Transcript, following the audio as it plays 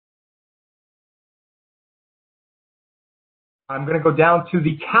I'm going to go down to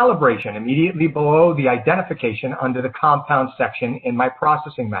the calibration immediately below the identification under the compound section in my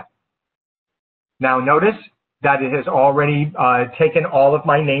processing method. Now notice that it has already taken all of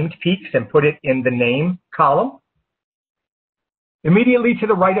my named peaks and put it in the name column. Immediately to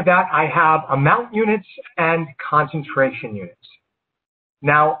the right of that, I have amount units and concentration units.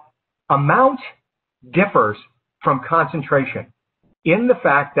 Now, amount differs from concentration in the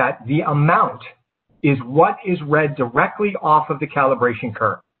fact that the amount is what is read directly off of the calibration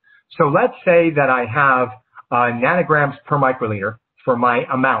curve. So let's say that I have nanograms per microliter for my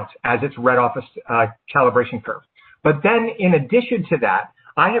amount as it's read off a calibration curve. But then in addition to that,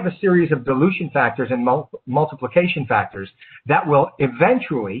 I have a series of dilution factors and multiplication factors that will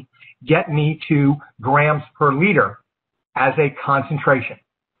eventually get me to grams per liter as a concentration.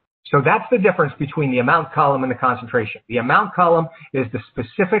 So that's the difference between the amount column and the concentration. The amount column is the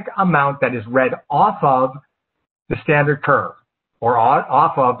specific amount that is read off of the standard curve or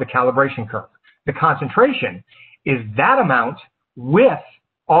off of the calibration curve. The concentration is that amount with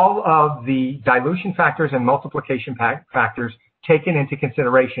all of the dilution factors and multiplication factors taken into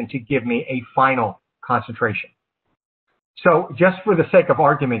consideration to give me a final concentration. So just for the sake of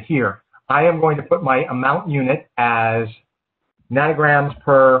argument here, I am going to put my amount unit as nanograms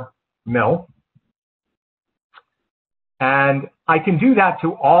per mil. And I can do that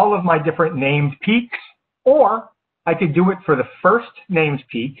to all of my different named peaks, or I could do it for the first named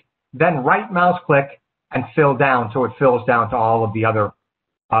peak, then right mouse click and fill down so it fills down to all of the other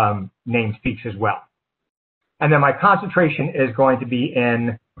named peaks as well. And then my concentration is going to be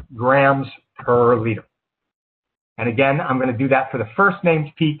in grams per liter. And again, I'm going to do that for the first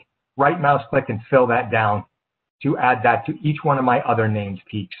named peak, right mouse click and fill that down to add that to each one of my other named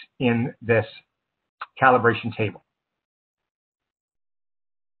peaks in this calibration table.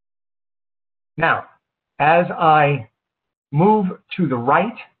 Now, as I move to the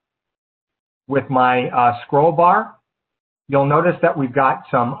right with my scroll bar, you'll notice that we've got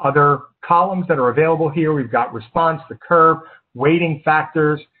some other columns that are available here. We've got response, the curve, weighting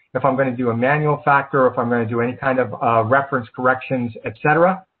factors, if I'm going to do a manual factor, if I'm going to do any kind of reference corrections,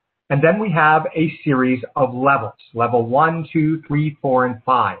 etc. And then we have a series of levels, level 1, 2, 3, 4, and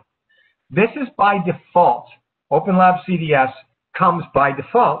 5. This is by default. OpenLab CDS comes by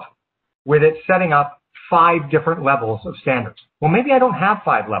default with it setting up 5 different levels of standards. Well, maybe I don't have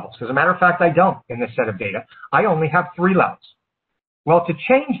 5 levels. As a matter of fact, I don't in this set of data. I only have 3 levels. Well, to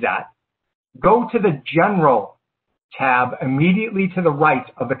change that, go to the General tab immediately to the right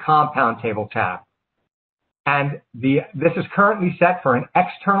of the Compound Table tab. And this is currently set for an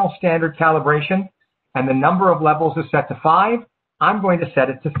external standard calibration, and the number of levels is set to 5. I'm going to set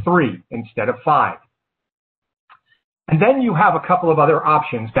it to 3 instead of 5. And then you have a couple of other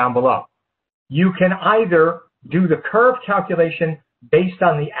options down below. You can either do the curve calculation based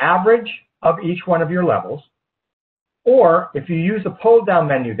on the average of each one of your levels, or if you use the pull-down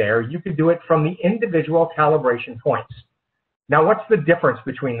menu there, you could do it from the individual calibration points. Now, what's the difference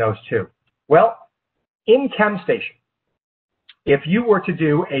between those two? Well, in ChemStation, if you were to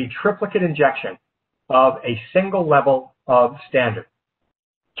do a triplicate injection of a single level of standard,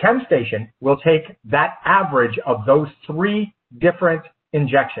 ChemStation will take that average of those 3 different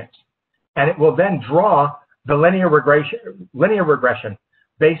injections, and it will then draw the linear regression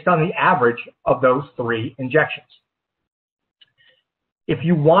based on the average of those 3 injections. If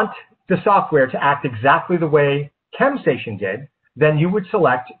you want the software to act exactly the way ChemStation did, then you would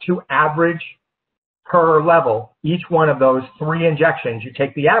select to average per level each one of those 3 injections. You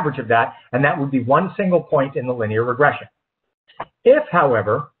take the average of that, and that would be one single point in the linear regression. If,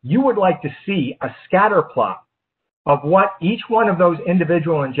 however, you would like to see a scatter plot of what each one of those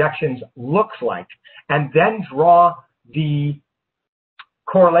individual injections looks like, and then draw the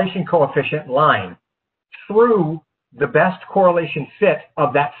correlation coefficient line through the best correlation fit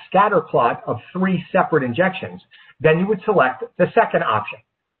of that scatter plot of 3 separate injections, then you would select the second option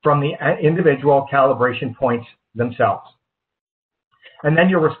from the individual calibration points themselves. And then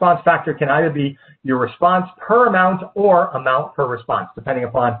your response factor can either be your response per amount or amount per response, depending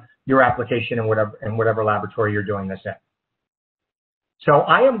upon your application and whatever laboratory you're doing this in. So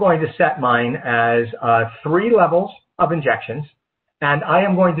I am going to set mine as 3 levels of injections, and I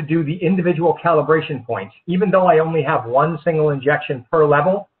am going to do the individual calibration points. Even though I only have 1 single injection per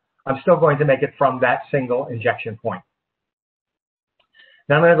level, I'm still going to make it from that single injection point.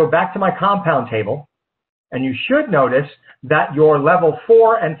 Now I'm going to go back to my compound table, and you should notice that your level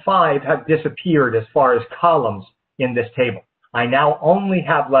 4 and 5 have disappeared as far as columns in this table. I now only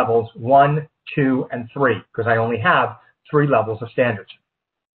have levels 1, 2, and 3, because I only have 3 levels of standards.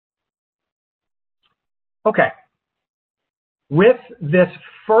 Okay. with this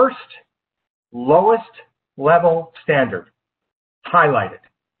first lowest level standard highlighted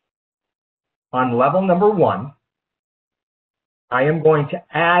on level number 1, I am going to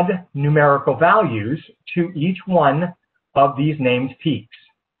add numerical values to each one of these named peaks.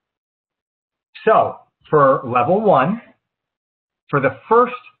 So for level 1, for the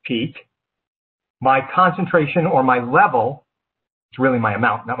first peak, my concentration or my level, it's really my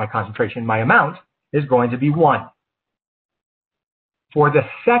amount, not my concentration, my amount is going to be 1. For the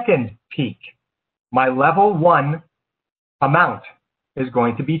second peak, my level 1 amount is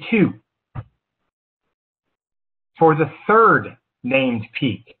going to be 2. For the third named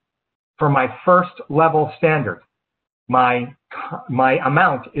peak, for my first level standard, my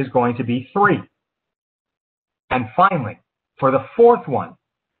amount is going to be 3. And finally, for the fourth one,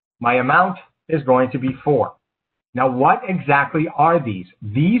 my amount is going to be 4. Now, what exactly are these?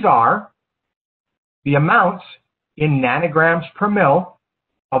 These are the amounts in nanograms per mil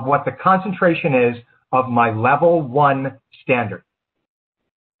of what the concentration is of my level 1 standard.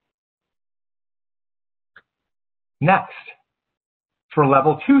 Next, for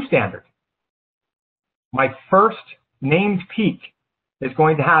level 2 standard, my first named peak is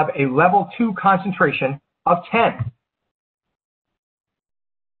going to have a level 2 concentration of 10.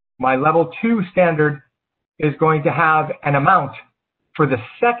 My level 2 standard is going to have an amount for the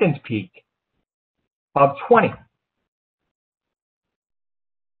second peak of 20.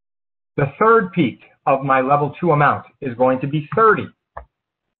 The third peak of my level 2 amount is going to be 30.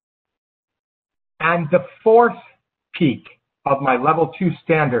 And the fourth peak of my level 2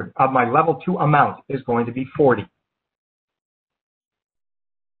 standard, of my level 2 amount, is going to be 40.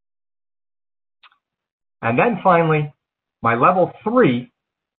 And then finally, my level 3,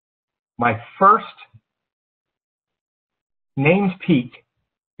 my first named peak,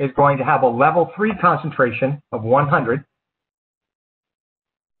 is going to have a level 3 concentration of 100.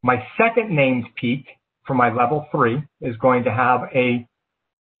 My second named peak for my level 3 is going to have an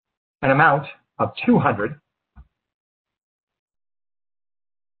amount of 200.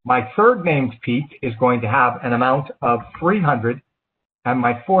 My third named peak is going to have an amount of 300, and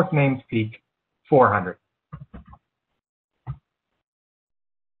my fourth named peak, 400.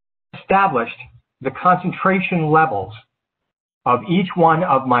 Established the concentration levels of each one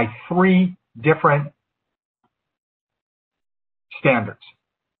of my 3 different standards.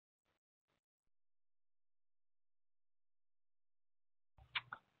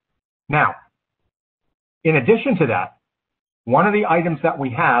 Now, in addition to that, one of the items that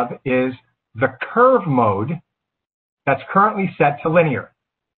we have is the curve mode that's currently set to linear.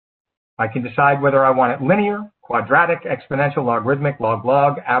 I can decide whether I want it linear, quadratic, exponential, logarithmic,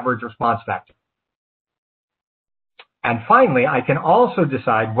 log-log, average, response factor. And finally, I can also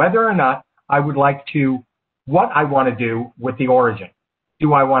decide whether or not I would like to, what I want to do with the origin.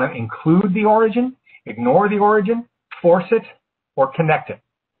 Do I want to include the origin, ignore the origin, force it, or connect it?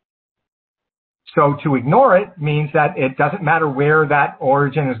 So to ignore it means that it doesn't matter where that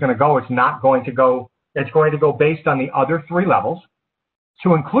origin is going to go. It's not going to go, it's going to go based on the other 3 levels.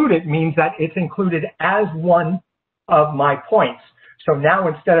 To include it means that it's included as one of my points. So now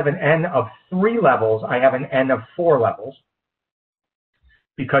instead of an n of 3 levels, I have an n of 4 levels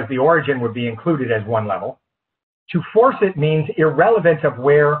because the origin would be included as 1 level. To force it means irrelevant of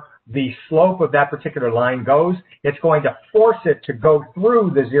where the slope of that particular line goes, it's going to force it to go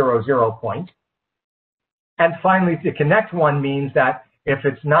through the 0, 0 point. And finally, the connect one means that if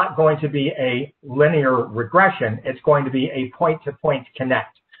it's not going to be a linear regression, it's going to be a point-to-point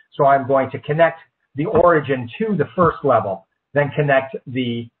connect. So I'm going to connect the origin to the first level, then connect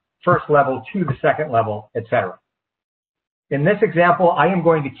the first level to the second level, etc. In this example, I am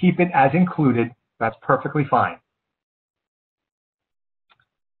going to keep it as included. That's perfectly fine.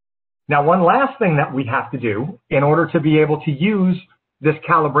 Now, one last thing that we have to do in order to be able to use this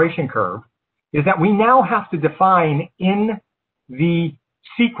calibration curve is that we now have to define in the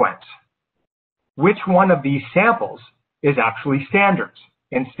sequence which one of these samples is actually standards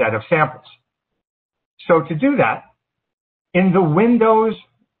instead of samples. So to do that, in the Windows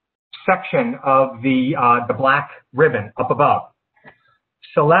section of the black ribbon up above,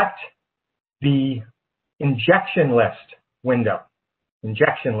 select the injection list window,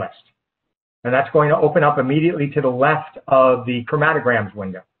 injection list. And that's going to open up immediately to the left of the chromatograms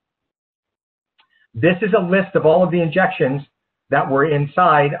window. This is a list of all of the injections that were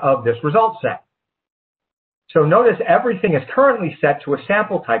inside of this result set. So notice everything is currently set to a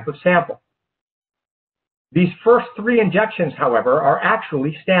sample type of sample. These first 3 injections, however, are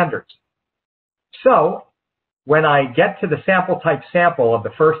actually standards. So when I get to the sample type sample of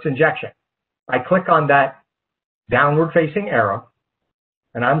the first injection, I click on that downward facing arrow,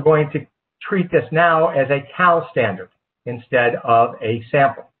 and I'm going to treat this now as a cal standard instead of a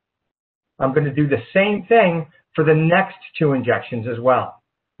sample. I'm going to do the same thing for the next two injections as well.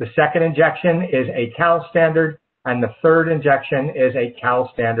 The second injection is a cal standard, and the third injection is a cal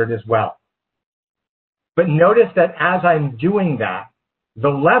standard as well. But notice that as I'm doing that, the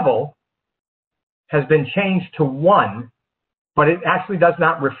level has been changed to 1, but it actually does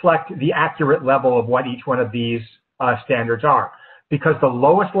not reflect the accurate level of what each one of these standards are, because the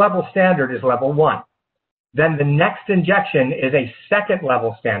lowest level standard is level 1. Then the next injection is a second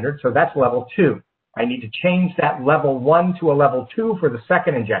level standard, so that's level 2. I need to change that level 1 to a level 2 for the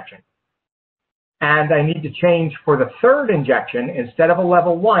second injection. And I need to change for the third injection, instead of a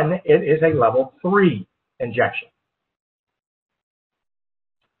level 1, it is a level 3 injection.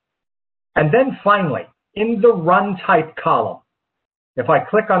 And then finally, in the run type column, if I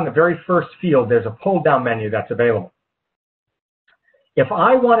click on the very first field, there's a pull-down menu that's available. If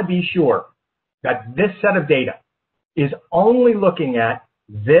I want to be sure that this set of data is only looking at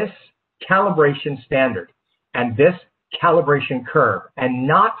this calibration standard and this calibration curve, and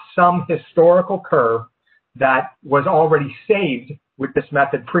not some historical curve that was already saved with this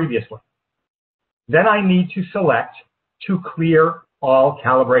method previously, then I need to select to clear all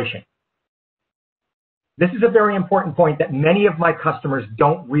calibration. This is a very important point that many of my customers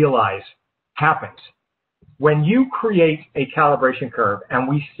don't realize happens. When you create a calibration curve and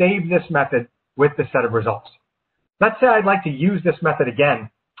we save this method with the set of results, let's say I'd like to use this method again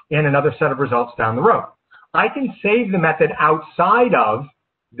in another set of results down the road. I can save the method outside of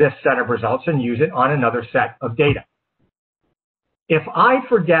this set of results and use it on another set of data. If I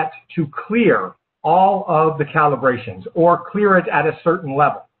forget to clear all of the calibrations or clear it at a certain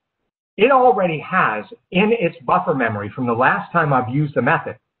level, it already has in its buffer memory from the last time I've used the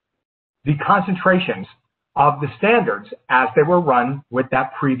method the concentrations of the standards as they were run with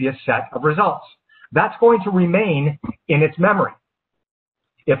that previous set of results. That's going to remain in its memory.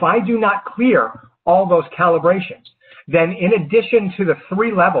 If I do not clear all those calibrations, then in addition to the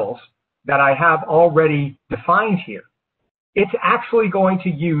 3 levels that I have already defined here, it's actually going to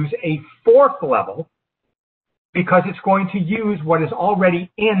use a 4th level because it's going to use what is already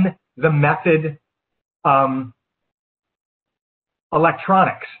in the method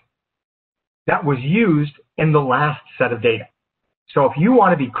electronics that was used in the last set of data. So if you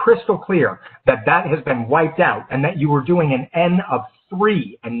want to be crystal clear that that has been wiped out and that you were doing an N of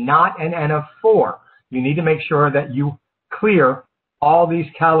 3 and not an N of 4, you need to make sure that you clear all the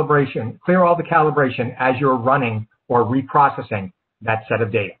calibration as you're running or reprocessing that set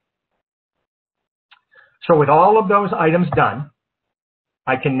of data. So with all of those items done,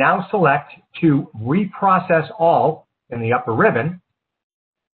 I can now select to reprocess all in the upper ribbon,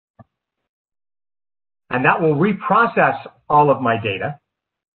 and that will reprocess all of my data.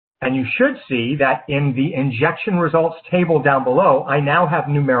 And you should see that in the injection results table down below, I now have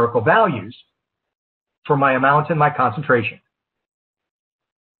numerical values for my amount and my concentration.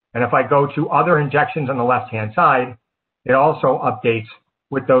 And if I go to other injections on the left-hand side, it also updates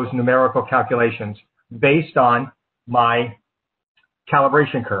with those numerical calculations based on my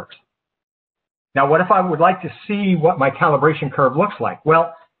calibration curves. Now, what if I would like to see what my calibration curve looks like?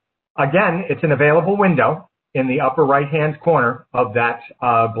 Well, again, it's an available window in the upper right-hand corner of that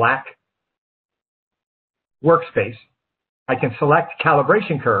black workspace. I can select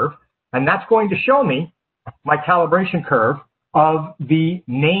calibration curve, and that's going to show me my calibration curve of the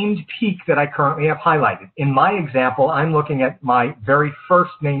named peak that I currently have highlighted. In my example, I'm looking at my very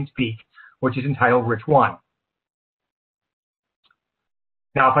first named peak, which is entitled Rich 1.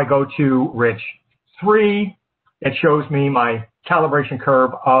 Now, if I go to Rich 3, it shows me my calibration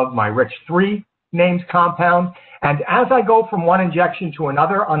curve of my Rich 3 named compound. And as I go from one injection to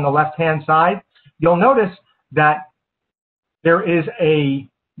another on the left-hand side, you'll notice that there is a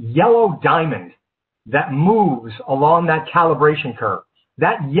yellow diamond that moves along that calibration curve.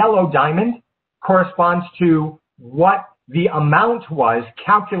 That yellow diamond corresponds to what the amount was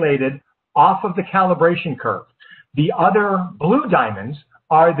calculated off of the calibration curve. The other blue diamonds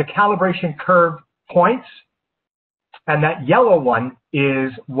are the calibration curve points, and that yellow one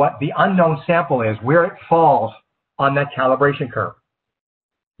is what the unknown sample is, where it falls on that calibration curve.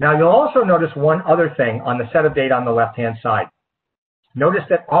 Now, you'll also notice one other thing on the set of data on the left-hand side. Notice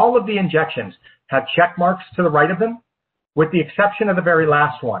that all of the injections have check marks to the right of them, with the exception of the very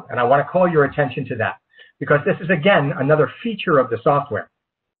last one. And I want to call your attention to that, because this is, again, another feature of the software.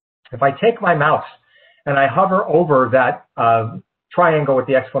 If I take my mouse and I hover over that triangle with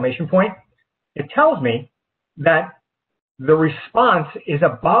the exclamation point, it tells me that the response is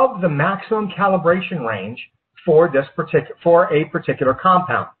above the maximum calibration range for a particular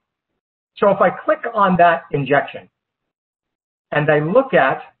compound. So if I click on that injection and I look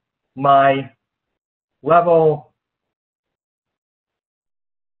at my level,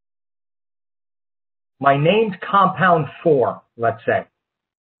 my named compound 4, let's say,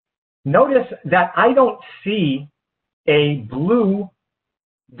 notice that I don't see a blue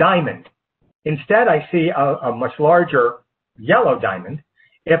diamond. Instead, I see a much larger yellow diamond.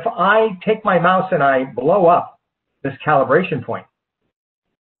 If I take my mouse and I blow up this calibration point,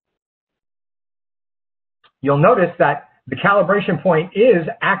 you'll notice that the calibration point is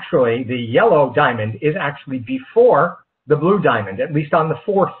actually, the yellow diamond is actually before the blue diamond, at least on the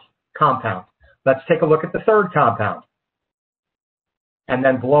 4th compound. Let's take a look at the 3rd compound and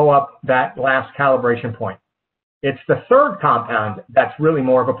then blow up that last calibration point. It's the 3rd compound that's really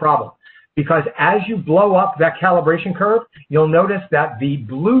more of a problem, because as you blow up that calibration curve, you'll notice that the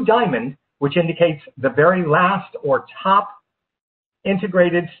blue diamond, which indicates the very last or top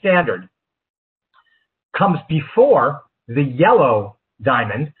integrated standard, comes before the yellow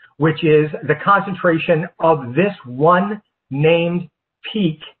diamond, which is the concentration of this one named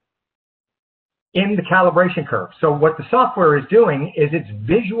peak in the calibration curve. So what the software is doing is it's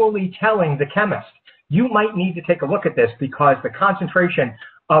visually telling the chemist, you might need to take a look at this because the concentration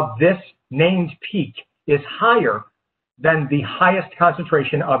of this named peak is higher than the highest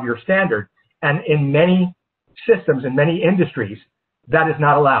concentration of your standard. And in many systems, in many industries, that is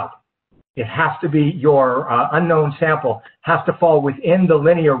not allowed. It has to be your unknown sample has to fall within the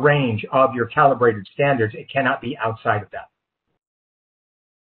linear range of your calibrated standards. It cannot be outside of that.